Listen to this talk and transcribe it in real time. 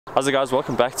How's it guys,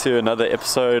 welcome back to another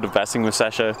episode of Bassing with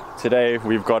Sasha. Today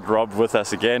we've got Rob with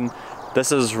us again.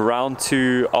 This is round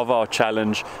 2 of our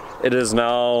challenge. It is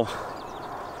now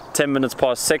 10 minutes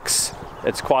past 6.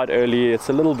 It's quite early, it's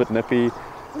a little bit nippy.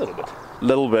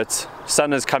 Little bit.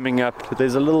 Sun is coming up,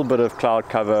 there's a little bit of cloud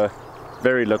cover,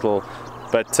 very little.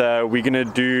 But we're gonna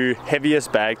do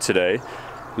heaviest bag today.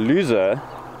 Loser,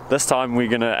 this time we're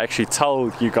gonna actually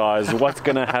tell you guys what's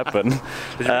gonna happen. Did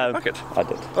you bucket? I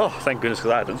did. Oh, thank goodness,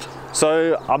 because I didn't.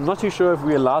 So I'm not too sure if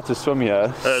we're allowed to swim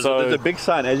here. So there's a big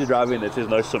sign as you drive in that says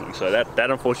no swimming, so that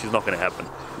unfortunately is not going to happen.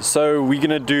 So we're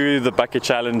gonna do the bucket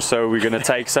challenge. So we're gonna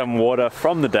take some water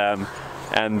from the dam,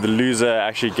 and the loser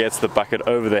actually gets the bucket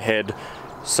over the head.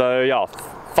 So yeah,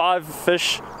 5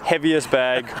 fish, heaviest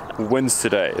bag wins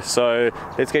today. So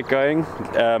let's get going.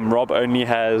 Rob only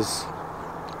has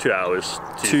 2 hours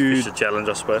to finish the challenge,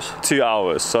 I suppose. 2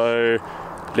 hours, so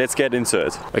let's get into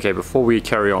it. Okay, before we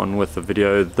carry on with the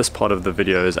video, this part of the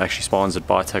video is actually sponsored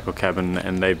by Tackle Cabin,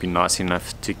 and they've been nice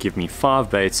enough to give me 5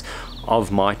 baits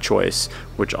of my choice,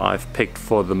 which I've picked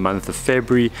for the month of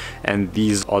February, and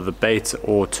these are the bait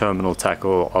or terminal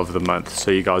tackle of the month. So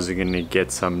you guys are going to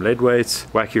get some lead weights,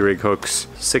 wacky rig hooks,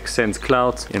 6 cents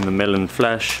clout in the melon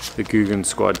flash, the Guggen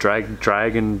Squad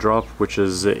dragon drop, which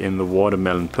is in the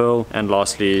watermelon pearl, and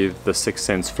lastly the 6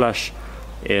 cents flash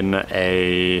in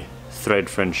a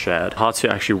threadfin shad. How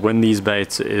to actually win these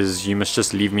baits is you must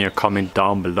just leave me a comment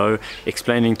down below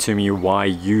explaining to me why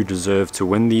you deserve to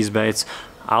win these baits.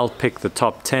 I'll pick the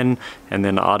top 10, and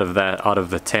then out of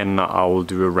the 10 I will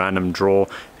do a random draw,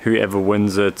 whoever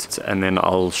wins it, and then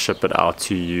I'll ship it out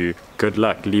to you. Good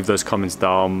luck. Leave those comments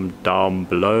down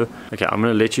below. Okay, I'm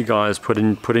gonna let you guys put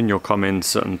in your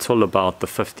comments until about the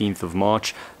 15th of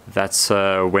March. That's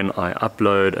when I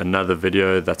upload another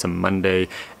video. That's a Monday,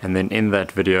 and then in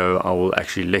that video I will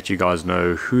actually let you guys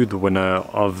know who the winner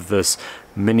of this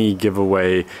mini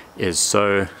giveaway is.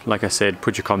 So like I said,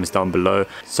 put your comments down below.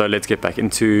 So let's get back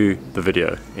into the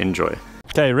video. Enjoy.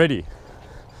 Okay, ready?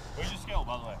 Where's your scale,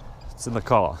 by the way? It's in the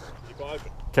car. Is your car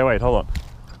open? Okay, wait, hold on.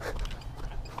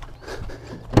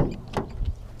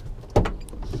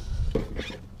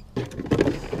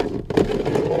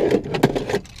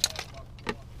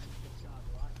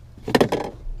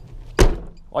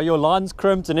 Are your lines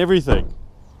crimped and everything?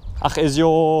 Ach, is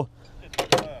your...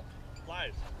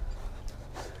 Pliers.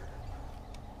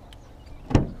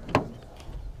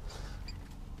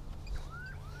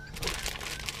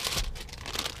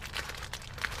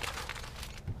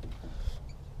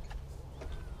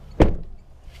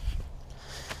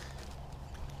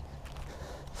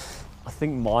 I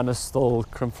think mine is still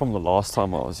crimped from the last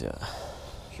time I was here.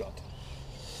 Shot.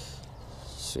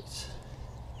 Sweet.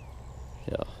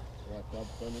 Yeah. Right, Bob,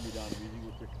 don't let me down. Easy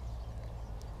real quick.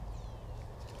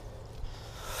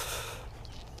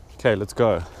 Okay, let's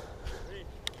go.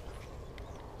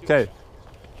 Okay.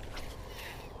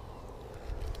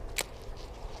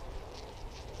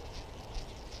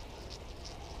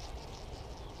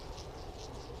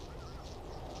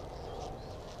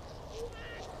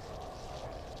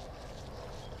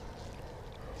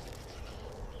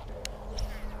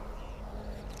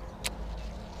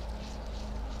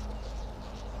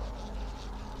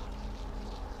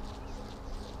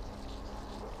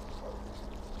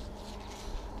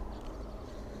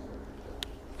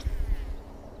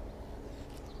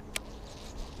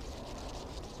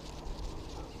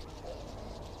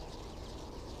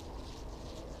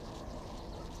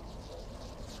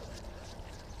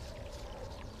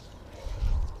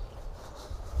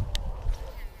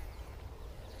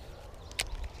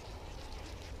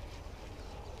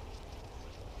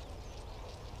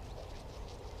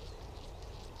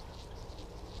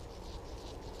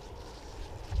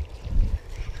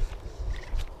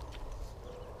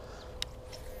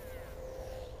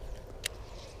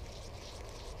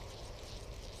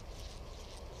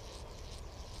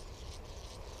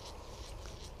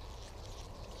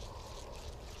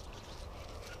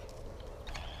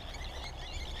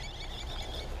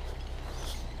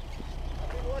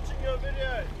 Your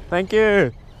video. Thank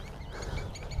you.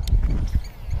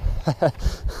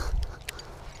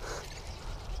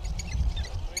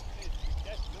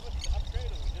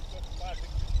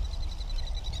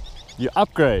 You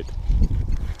upgrade.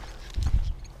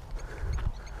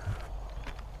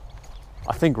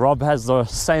 I think Rob has the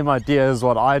same idea as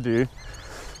what I do.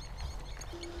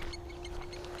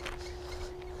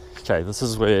 Okay, this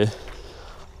is where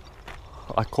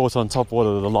I caught on top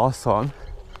water the last time.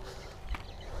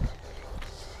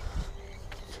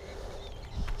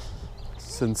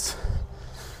 Since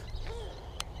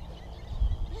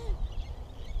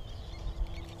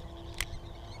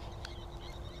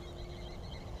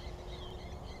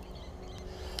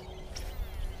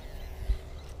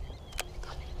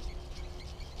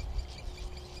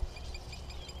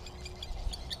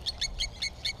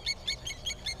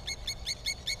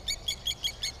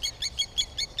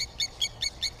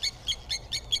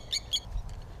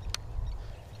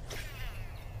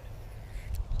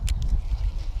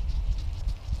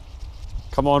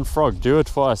Come on, Frog, do it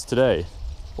for us today.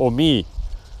 Or me,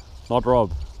 not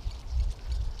Rob.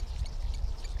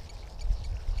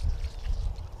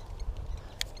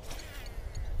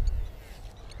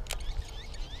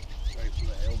 Sorry for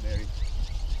the Hail Mary.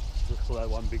 Just for that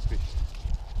one big fish.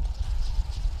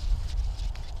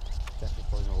 Jack is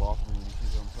probably gonna laugh at me when he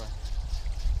sees it on track.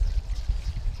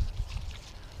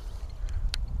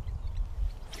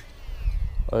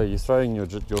 Oh, you're throwing your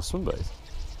swim bait.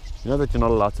 You know that you're not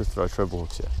allowed to throw treble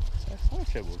hooks here. That's not a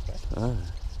treble hook, mate. Oh.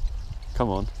 Come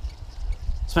on.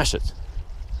 Smash it.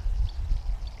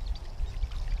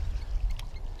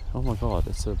 Oh my god,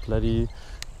 it's a bloody...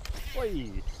 Oi!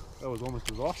 That was almost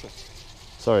disaster.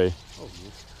 Sorry. Oh,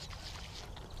 yes.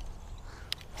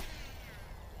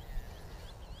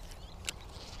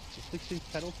 The 6-inch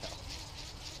paddle tail.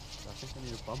 I think I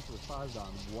need to bump the size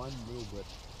down one little bit.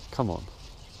 Come on.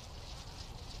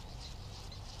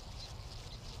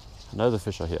 I know the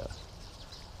fish are here.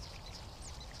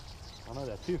 I know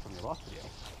that too from your last video.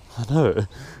 I know.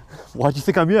 Why do you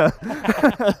think I'm here? Come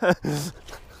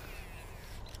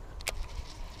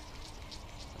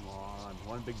on,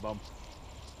 one big bump.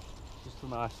 Just a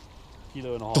nice 1.5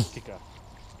 kilo kicker.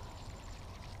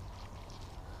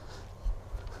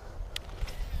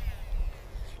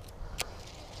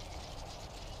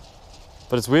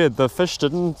 But it's weird, the fish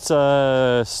didn't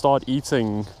start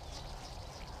eating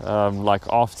like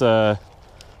after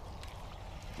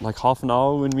like half an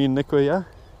hour when me and Nick were here.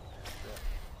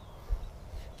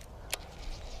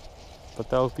 But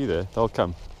they'll be there, they'll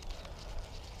come.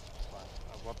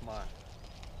 I've got my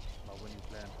winning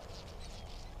plan.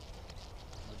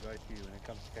 I'm going to go to you when it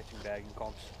comes to catching bag and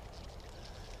comps.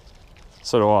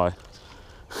 So do I.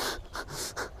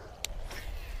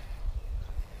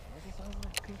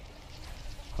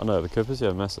 I know, the Coopers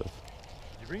here are massive. Did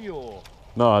you bring your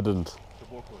No, I didn't.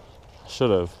 I should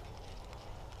have.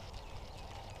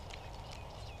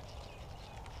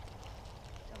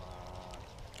 Come on.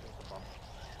 Just the bump.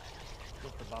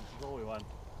 Just the bump is all we want.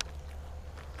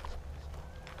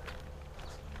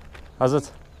 How's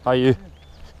it? How are you?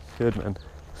 Good, man.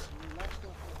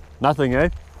 Nothing, eh?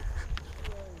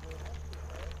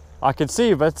 I can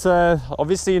see, but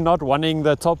obviously not wanting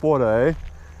the top water, eh?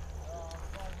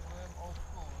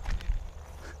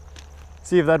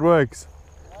 See if that works.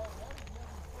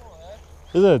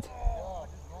 Is it?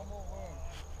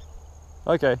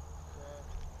 Okay.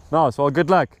 Nice, well, good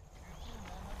luck.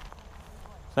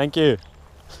 Thank you.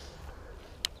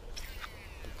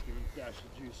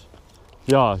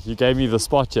 Yeah, you gave me the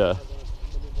spot here.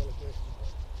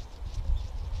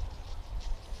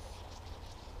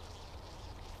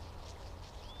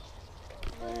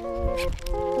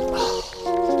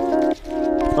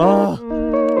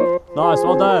 Oh, nice,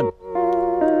 well done.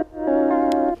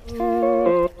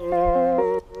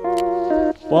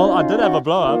 Well, I did have a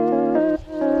blow up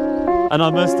and I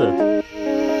missed it.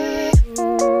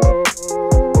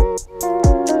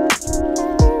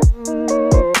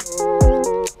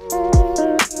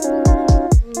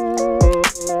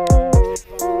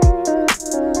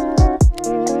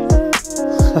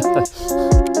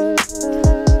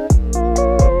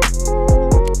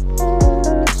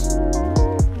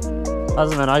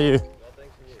 How's it, man? How are you?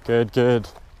 Good, good.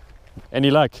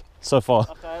 Any luck so far?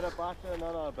 I had a partner,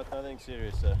 no, but nothing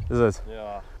serious, sir. Is it?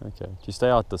 Yeah. Okay. Do you stay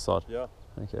out this side? Yeah.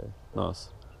 Okay, nice.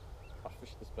 I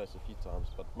fished this place a few times,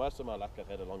 but most of my luck I've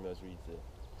had along those reeds there.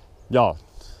 Yeah,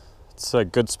 it's a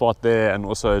good spot there, and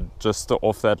also just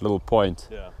off that little point.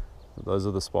 Yeah. Those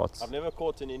are the spots. I've never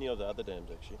caught in any of the other dams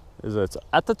actually. Is it?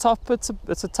 At the top, it's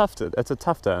a tough dam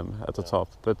at the top,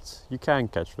 but you can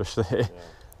catch fish there. Yeah.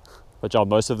 But yeah,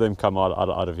 most of them come out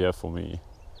of here for me.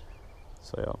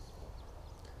 So yeah.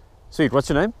 Sweet. What's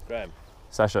your name? Graham.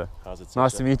 Sasha. How's it?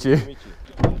 Nice Sasha? to meet you. Nice to meet you.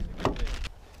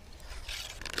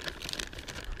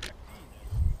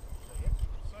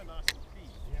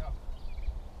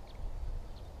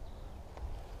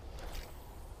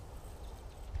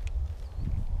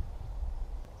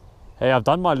 Hey, I've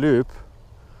done my loop.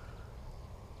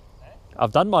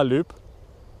 I've done my loop.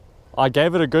 I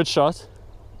gave it a good shot.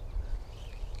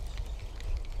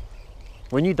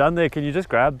 When you're done there, can you just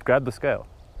grab the scale?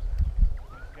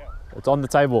 It's on the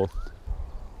table.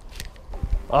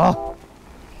 Oh.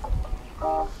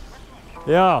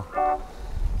 Yeah.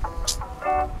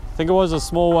 I think it was a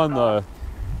small one though.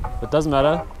 It doesn't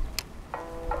matter.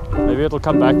 Maybe it'll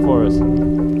come back for us.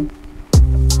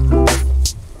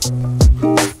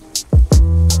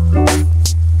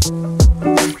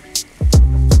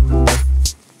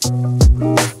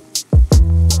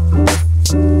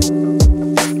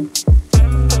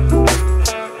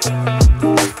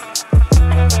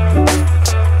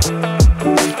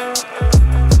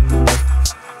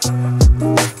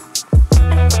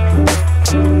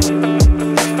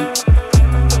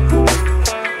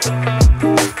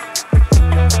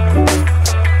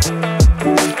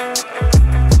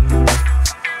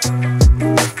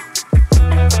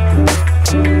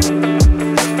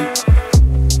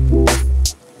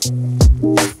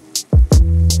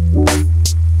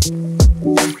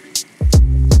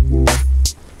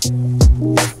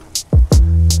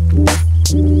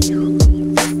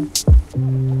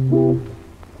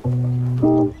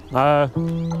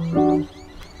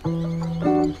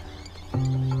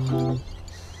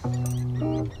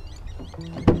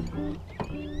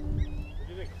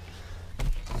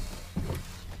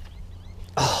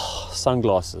 Oh,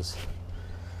 sunglasses.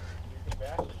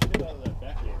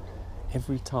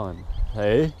 Every time.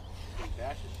 Hey?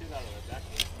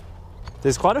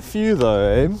 There's quite a few though,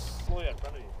 eh?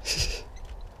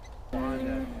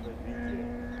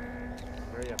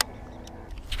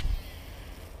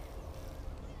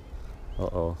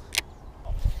 Uh-oh.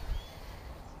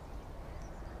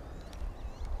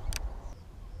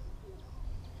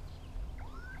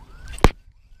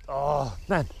 Oh,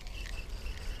 man.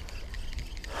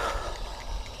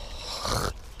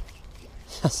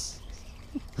 Yes.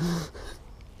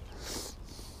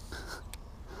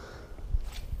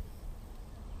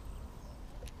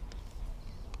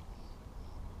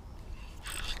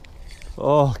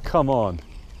 Oh, come on.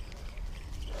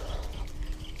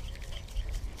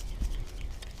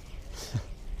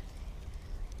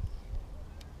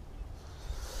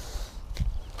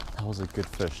 That was a good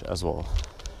fish as well.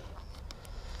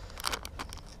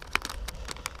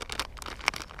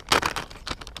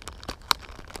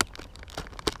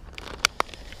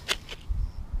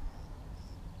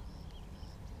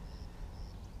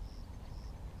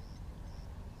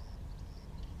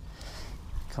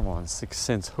 Come on, 6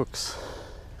 cents hooks.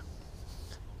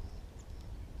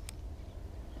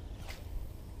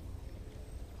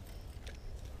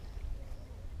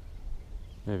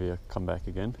 Maybe I'll come back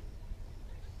again.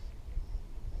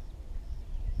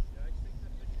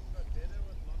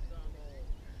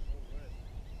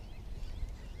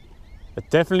 It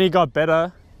definitely got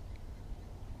better.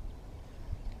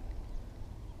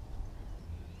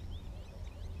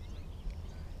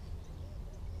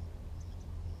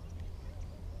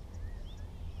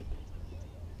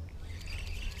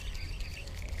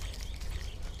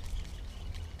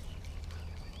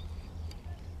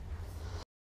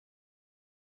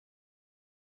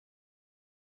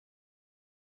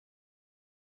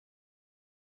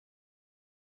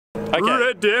 Okay.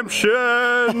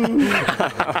 Redemption!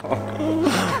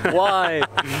 Why?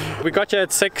 We got here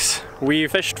at 6. We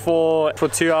fished for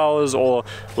 2 hours, or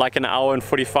like an hour and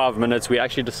 45 minutes. We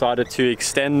actually decided to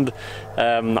extend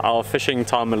our fishing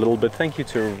time a little bit. Thank you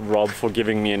to Rob for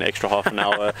giving me an extra half an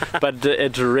hour. But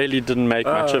it really didn't make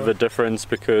much of a difference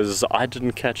because I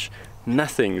didn't catch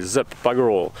nothing. Zip,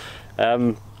 bugger all.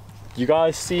 You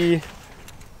guys see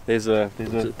there's a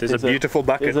beautiful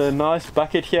bucket. There's a nice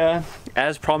bucket here,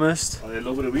 as promised. Oh, there's a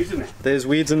little bit of weeds in there. There's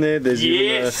weeds in there. There's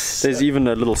even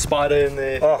a little spider in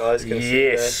there. If you guys can see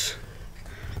that.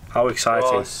 How exciting!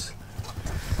 Gosh.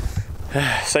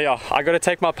 So yeah, I got to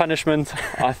take my punishment.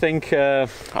 I think I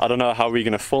don't know how we're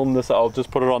gonna film this. I'll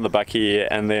just put it on the back here,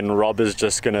 and then Rob is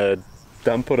just gonna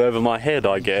dump it over my head,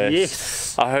 I guess.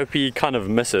 Yes. I hope he kind of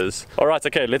misses. All right,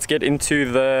 okay, let's get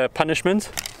into the punishment.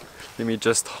 Let me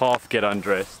just half get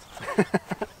undressed.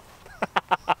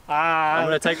 I'm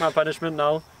gonna take my punishment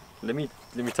now. Let me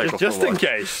take off just the in watch.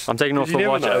 case. I'm taking off the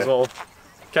watch as well.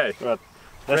 Okay, Right.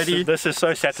 ready? This is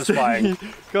so satisfying.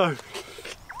 Go.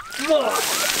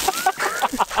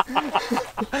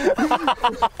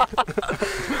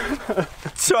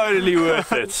 Totally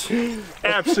worth it.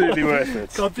 Absolutely worth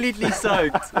it. Completely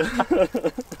soaked.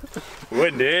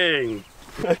 Winning.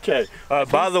 Okay.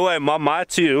 By the way, my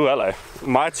two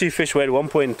fish weighed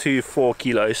 1.24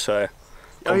 kilos, so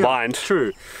combined.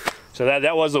 True. So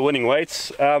that was the winning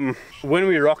weights. When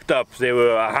we rocked up, there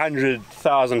were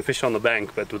 100,000 fish on the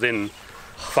bank, but within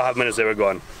 5 minutes they were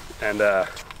gone. And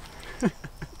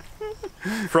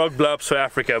frog blowups for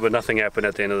Africa, but nothing happened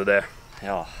at the end of the day.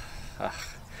 Yeah.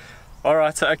 All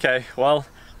right. Okay. Well,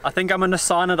 I think I'm gonna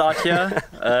sign it out here.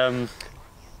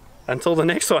 Until the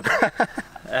next one.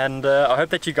 And I hope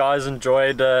that you guys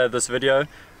enjoyed this video.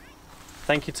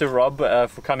 Thank you to Rob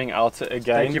for coming out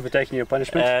again. Thank you for taking your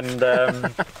punishment.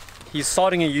 And he's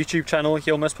starting a YouTube channel.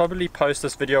 He'll most probably post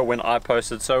this video when I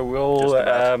post it, so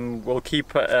we'll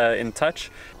keep in touch.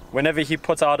 Whenever he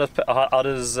puts out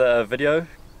his video,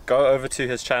 go over to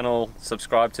his channel,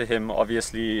 subscribe to him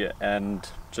obviously, and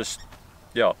just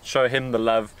show him the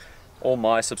love. All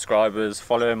my subscribers,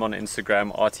 follow him on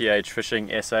Instagram, RTH Fishing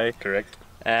SA. Correct.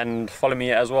 And follow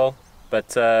me as well.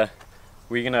 But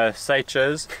we're gonna say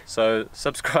cheers. So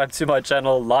subscribe to my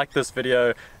channel, like this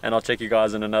video, and I'll check you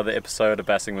guys in another episode of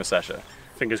Bassing with Sasha.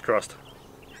 Fingers crossed.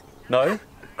 No?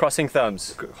 Crossing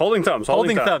thumbs. Holding thumbs.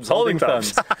 Holding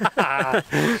thumbs.